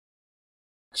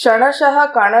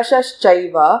kshaNashah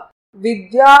kaNashashchaiva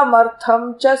vidhyaamartham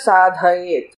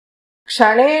saaDhayeth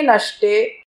kshaNe naShte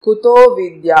kutho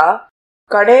vidhyyaa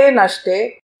kaNe naShte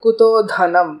kutho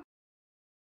Dhanam.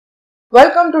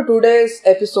 Welcome to today's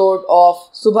episode of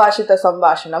Subhashita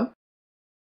Sambhashanam.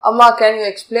 Amma, can you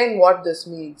explain what this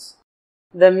means?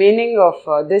 The meaning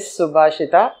of this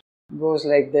Subhashita goes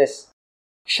like this.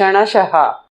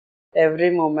 kshaNashah, every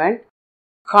moment,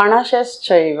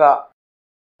 kaNashashchaiva,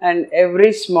 and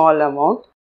every small amount,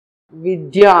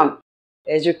 vidhyām,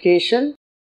 education,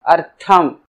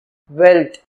 artham,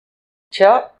 wealth,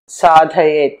 cha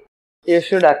saaDhayeth, you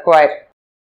should acquire.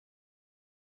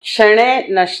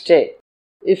 kshaNe naShte,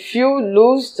 if you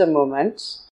lose the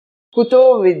moments, kutho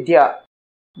vidhyyaa,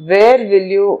 where will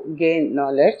you gain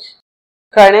knowledge?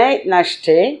 kaNe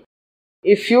naShte,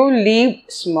 if you leave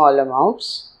small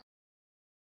amounts,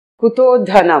 kutho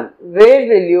Dhanam, where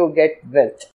will you get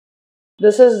wealth?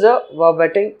 This is the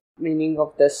verbatim meaning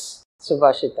of this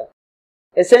Subhashita.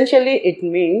 Essentially, it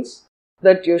means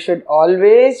that you should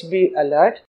always be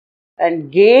alert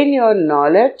and gain your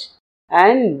knowledge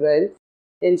and wealth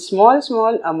in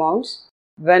small amounts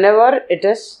whenever it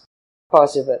is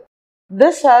possible.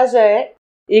 This has an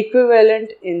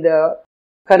equivalent in the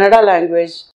Kannada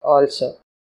language also.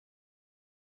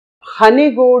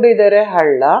 Hani koodidare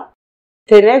haLLa,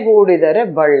 tene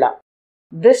baLLa.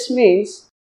 This means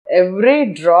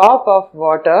every drop of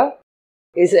water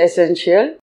is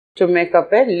essential to make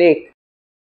up a lake,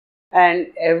 and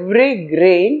every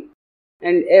grain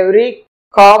and every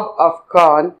cob of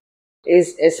corn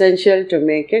is essential to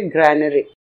make a granary.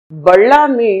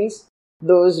 baLLa means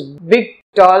those big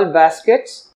tall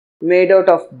baskets made out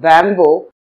of bamboo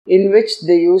in which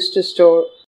they used to store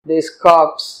these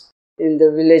cobs in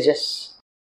the villages.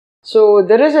 So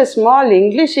there is a small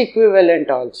English equivalent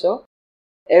also.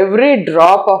 Every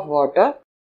drop of water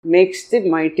makes the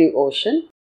mighty ocean,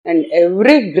 and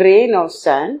every grain of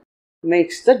sand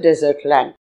makes the desert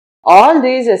land. All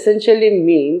these essentially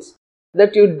means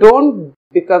that you don't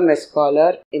become a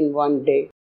scholar in one day,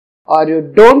 or you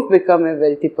don't become a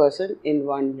wealthy person in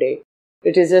one day.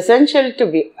 It is essential to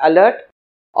be alert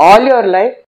all your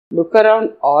life. Look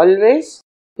around always.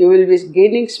 You will be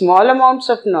gaining small amounts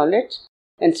of knowledge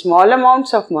and small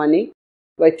amounts of money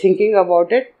by thinking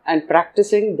about it and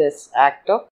practicing this act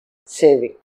of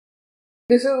saving.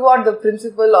 This is what the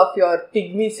principle of your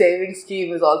pygmy saving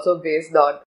scheme is also based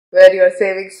on, where you are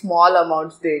saving small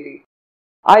amounts daily.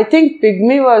 I think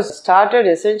pygmy was started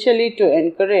essentially to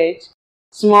encourage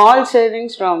small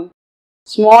savings from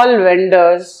small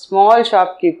vendors, small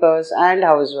shopkeepers and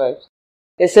housewives.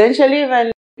 Essentially,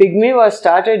 when pygmy was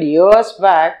started years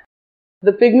back,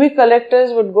 the pygmy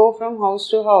collectors would go from house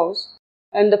to house,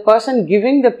 and the person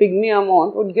giving the pygmy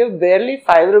amount would give barely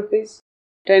 5 rupees,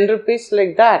 10 rupees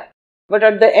like that. But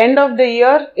at the end of the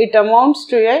year, it amounts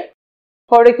to a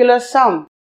particular sum.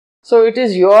 So it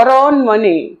is your own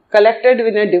money collected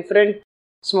in a different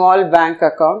small bank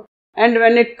account, and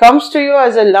when it comes to you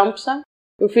as a lump sum,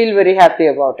 you feel very happy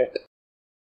about it.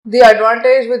 The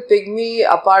advantage with pygmy,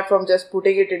 apart from just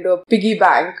putting it into a piggy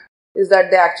bank, is that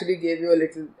they actually gave you a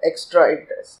little extra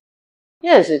interest.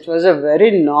 Yes, it was a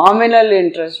very nominal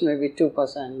interest, maybe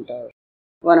 2% or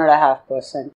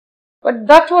 1.5%. But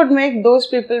that would make those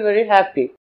people very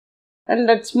happy. And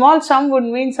that small sum would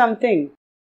mean something.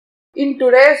 In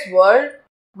today's world,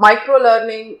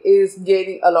 micro-learning is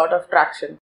gaining a lot of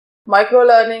traction.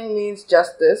 Micro-learning means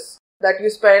just this, that you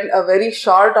spend a very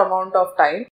short amount of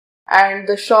time, and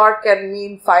the short can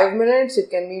mean 5 minutes, it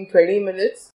can mean 20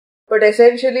 minutes. But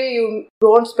essentially, you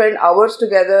don't spend hours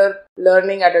together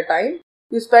learning at a time.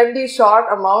 You spend these short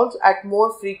amounts at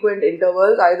more frequent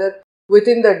intervals, either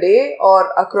within the day or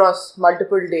across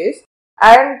multiple days,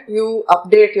 and you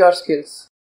update your skills.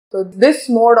 So this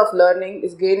mode of learning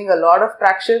is gaining a lot of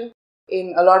traction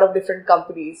in a lot of different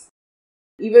companies.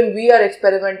 Even we are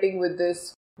experimenting with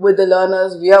this with the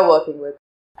learners we are working with,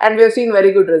 and we have seen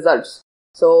very good results.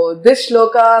 So this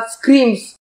shloka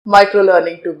screams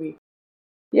micro-learning to me.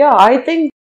 Yeah, I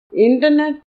think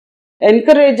internet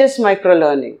encourages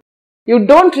micro-learning. You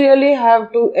don't really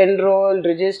have to enroll,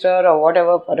 register or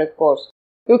whatever for a course.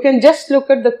 You can just look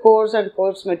at the course and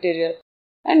course material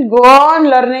and go on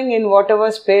learning in whatever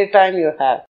spare time you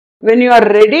have. When you are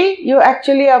ready, you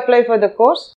actually apply for the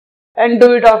course and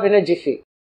do it off in a jiffy.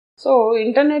 So,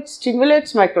 internet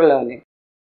stimulates micro-learning.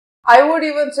 I would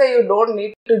even say you don't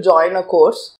need to join a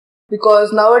course,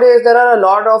 because nowadays there are a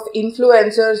lot of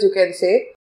influencers, you can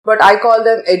say, but I call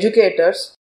them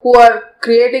educators, who are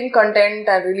creating content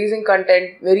and releasing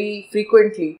content very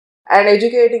frequently and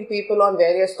educating people on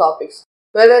various topics,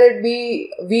 whether it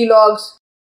be vlogs,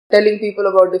 telling people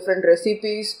about different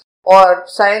recipes, or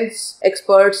science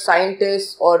experts,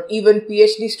 scientists, or even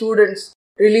PhD students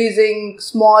releasing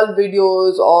small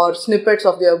videos or snippets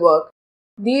of their work.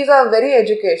 These are very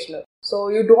educational. So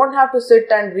you don't have to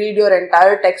sit and read your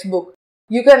entire textbook.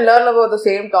 You can learn about the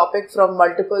same topic from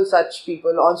multiple such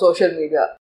people on social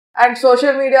media. And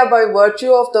social media, by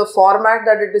virtue of the format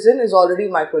that it is in, is already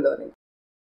microlearning.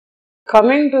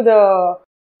 Coming to the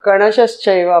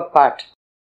kaNashashchaiva part,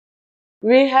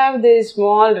 we have these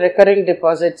small recurring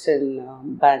deposits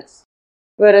in banks,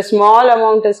 where a small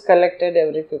amount is collected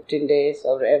every 15 days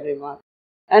or every month.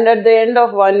 And at the end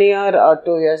of 1 year or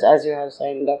 2 years, as you have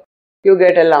signed up, you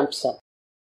get a lump sum.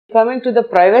 Coming to the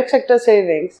private sector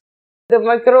savings, the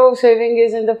micro saving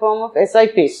is in the form of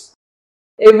SIPs.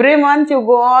 Every month you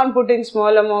go on putting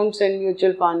small amounts in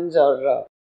mutual funds or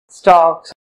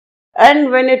stocks.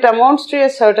 And when it amounts to a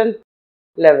certain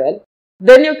level,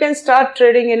 then you can start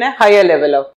trading in a higher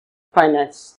level of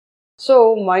finance.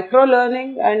 So, micro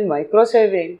learning and micro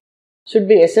saving should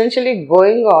be essentially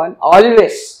going on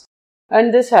always.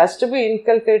 And this has to be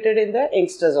inculcated in the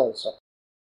youngsters also.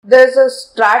 There's a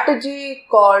strategy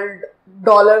called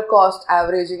dollar cost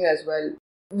averaging as well,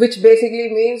 which basically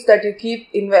means that you keep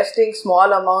investing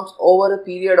small amounts over a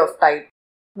period of time.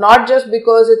 Not just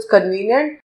because it's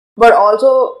convenient, but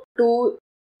also to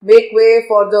make way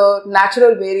for the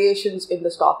natural variations in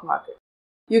the stock market.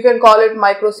 You can call it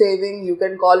micro saving, you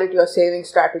can call it your saving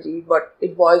strategy, but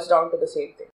it boils down to the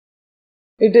same thing.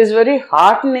 It is very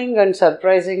heartening and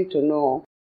surprising to know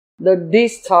that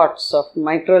these thoughts of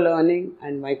micro learning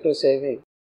and micro saving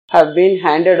have been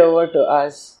handed over to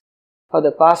us for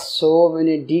the past so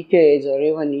many decades or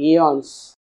even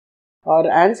eons. Our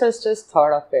ancestors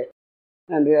thought of it,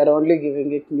 and we are only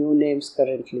giving it new names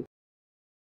currently.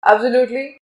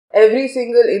 Absolutely. Every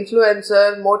single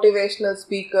influencer, motivational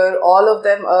speaker, all of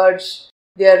them urge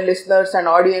their listeners and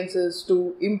audiences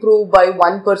to improve by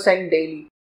 1% daily.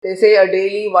 They say a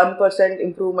daily 1%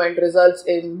 improvement results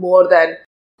in more than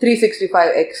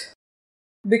 365x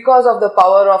because of the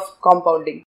power of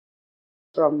compounding.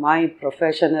 From my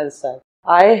professional side,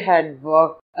 I had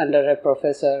worked under a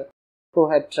professor who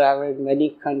had traveled many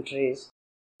countries,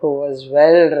 who was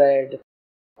well read,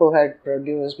 who had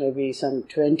produced maybe some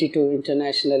 22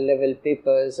 international level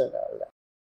papers and all that.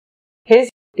 His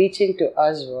teaching to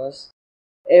us was,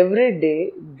 every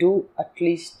day do at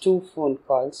least 2 phone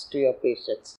calls to your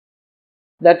patients.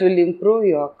 That will improve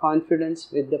your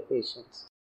confidence with the patients.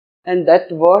 And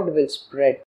that word will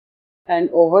spread. And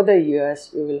over the years,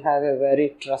 you will have a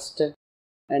very trusted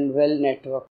and well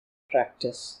networked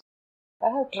practice. I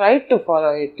have tried to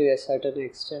follow it to a certain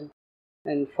extent.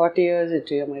 And 40 years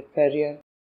into my career,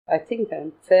 I think I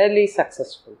am fairly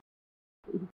successful.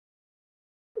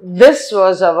 This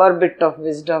was our bit of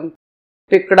wisdom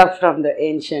picked up from the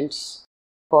ancients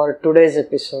for today's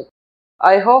episode.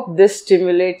 I hope this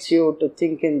stimulates you to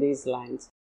think in these lines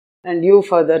and you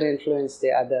further influence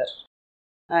the other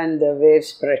and the wave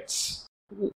spreads.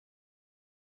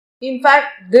 In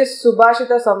fact, this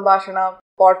Subhashita Sambhashana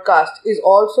podcast is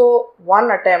also one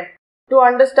attempt to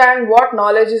understand what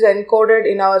knowledge is encoded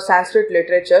in our Sanskrit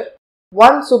literature,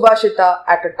 one Subhashita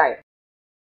at a time.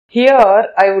 Here,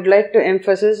 I would like to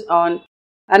emphasize on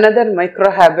another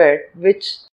micro habit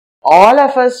which all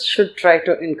of us should try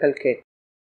to inculcate.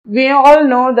 We all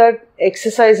know that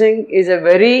exercising is a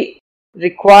very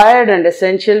required and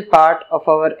essential part of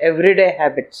our everyday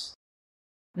habits.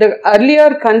 The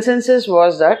earlier consensus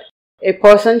was that a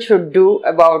person should do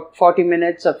about 40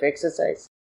 minutes of exercise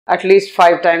at least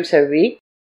 5 times a week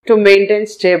to maintain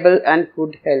stable and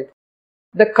good health.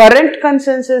 The current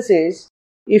consensus is,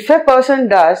 if a person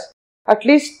does at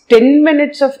least 10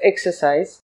 minutes of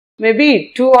exercise,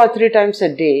 maybe 2 or 3 times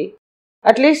a day,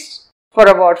 at least for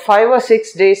about 5 or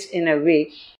 6 days in a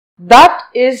week, that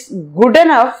is good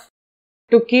enough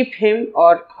to keep him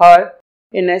or her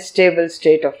in a stable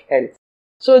state of health.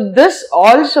 So this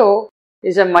also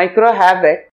is a micro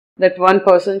habit that one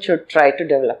person should try to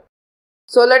develop.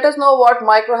 So let us know what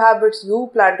micro habits you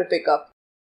plan to pick up.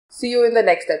 See you in the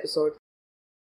next episode.